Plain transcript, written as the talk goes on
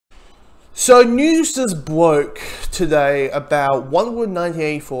So news just broke today about Wonder Woman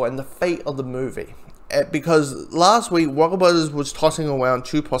 1984 and the fate of the movie. Because last week, Warner Brothers was tossing around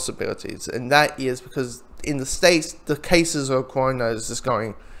two possibilities. And that is because in the States, the cases of corona is just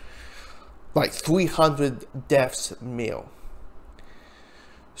going like 300 deaths meal.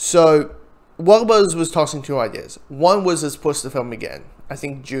 So Warner Brothers was tossing two ideas. One was just push the film again. I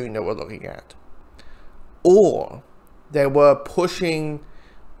think June they were looking at. Or they were pushing...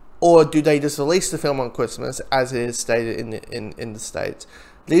 Or do they just release the film on Christmas, as it is stated in the States?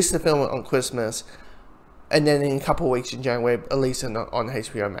 Release the film on Christmas, and then in a couple of weeks in January, release it on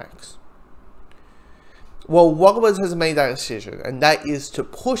HBO Max. Well, Warner Bros. Has made that decision, and that is to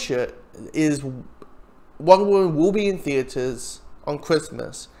push it, is Wonder Woman will be in theaters on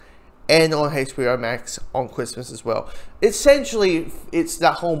Christmas, and on HBO Max on Christmas as well. Essentially, it's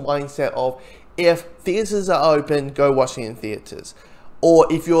that whole mindset of, if theaters are open, go watch it in theaters. Or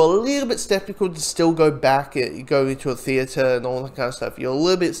if you're a little bit skeptical to still go back, go into a theater and all that kind of stuff, you're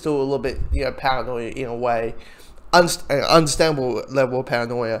still a little bit, paranoid in a way, understandable level of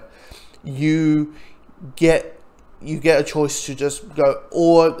paranoia. You get a choice to just go,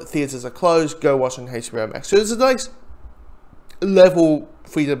 or theaters are closed, go watch on HBO Max. So it's a nice level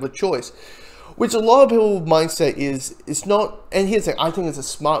freedom of choice, which a lot of people's mindset is, it's not. And here's the thing, I think it's a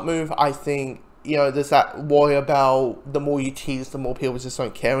smart move. I think, there's that worry about the more you tease, the more people just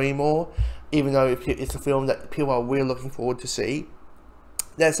don't care anymore, even though it's a film that people are really looking forward to see.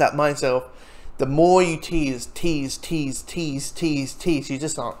 There's that mindset of, the more you tease, you're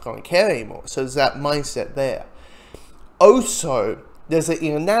just not going to care anymore. So there's that mindset there. Also, there's an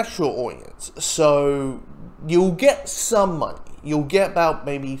international audience, so you'll get some money. You'll get about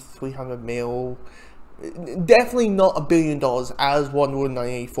maybe 300 mil. Definitely not $1 billion as Wonder Woman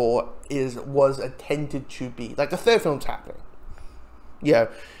 1984 was intended to be. Like, the third film's happening.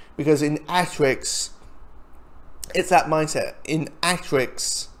 Because in Asterix, it's that mindset. In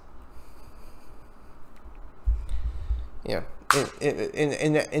Asterix, in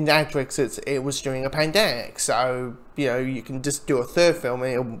Asterix, it was during a pandemic, so you can just do a third film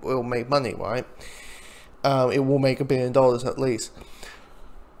and it'll make money, right? It will make $1 billion at least.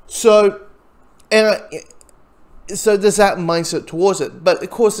 So there's that mindset towards it. But of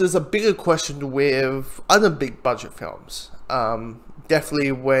course, there's a bigger question with other big budget films.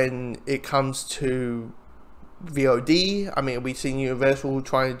 Definitely when it comes to VOD. I mean, we've seen Universal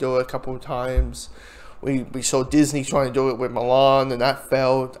trying to do it a couple of times. We saw Disney trying to do it with Milan, and that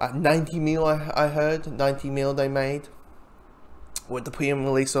failed. 90 mil, I heard. 90 mil they made with the premium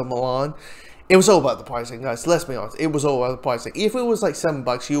release of Milan. It was all about the pricing, guys. Let's be honest. It was all about the pricing. If it was like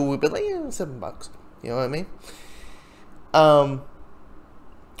 $7, you would be like, yeah, $7. You know what I mean?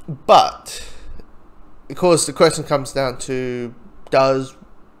 But of course, the question comes down to, the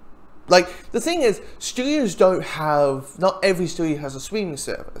thing is, studios don't have, not every studio has a streaming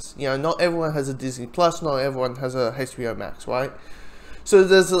service. Not everyone has a Disney Plus, not everyone has a HBO Max, right? So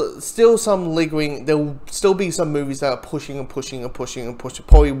there's still some lingering, there will still be some movies that are pushing and pushing and pushing and pushing.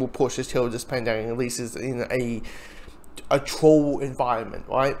 Probably will push until this pandemic releases in a troll environment,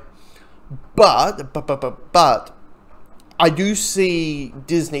 right? But I do see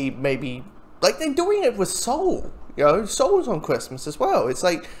Disney maybe, like, they're doing it with Soul. Soul's on Christmas as well. It's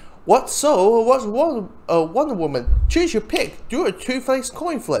like, what's Soul or what's Wonder Woman? Choose your pick. Do a two-faced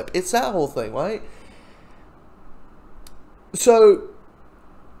coin flip. It's that whole thing, right? So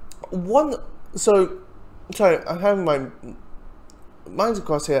sorry, I'm having my mind's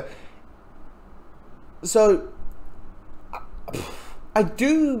across here. So I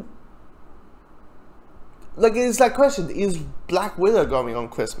do, like, it's that question: is Black Widow going on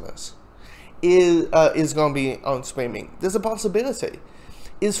Christmas? Is going to be on streaming? There's a possibility.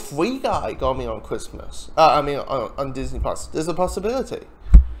 Is Free Guy going to be on Christmas? On Disney Plus. There's a possibility.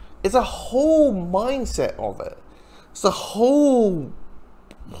 It's a whole mindset of it. It's a whole.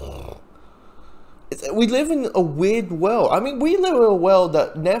 We live in a weird world. I mean, we live in a world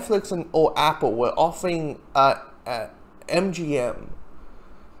that Netflix or Apple were offering MGM,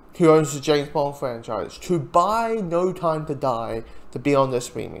 who owns the James Bond franchise, to buy No Time to Die to be on their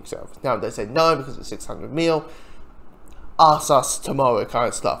streaming service. Now, they said no because it's 600 mil. Ask us tomorrow kind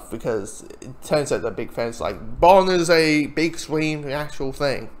of stuff, because it turns out they're big fans. Like, Bond is a big screen actual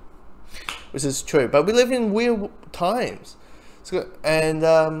thing, which is true. But we live in weird times.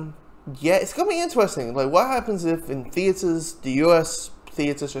 Yeah, it's going to be interesting. Like, what happens if in theaters, the US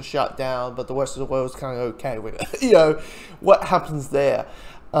theaters are shut down, but the rest of the world is kind of okay with it? What happens there?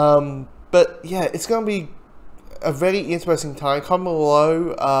 But yeah, it's going to be a very interesting time. Comment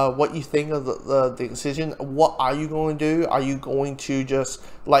below what you think of the decision. What are you going to do? Are you going to just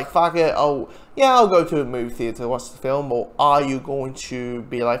like, fuck it, oh yeah, I'll go to the movie theater to watch the film, or are you going to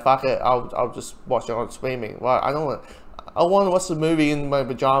be like, fuck it, I'll just watch it on streaming? Well, I want to watch the movie in my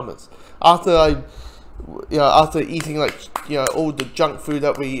pajamas after after eating like all the junk food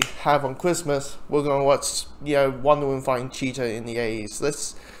that we have on Christmas. We're gonna watch Wonder Woman fighting Cheetah in the 80s.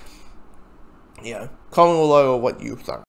 Let's comment below what you think.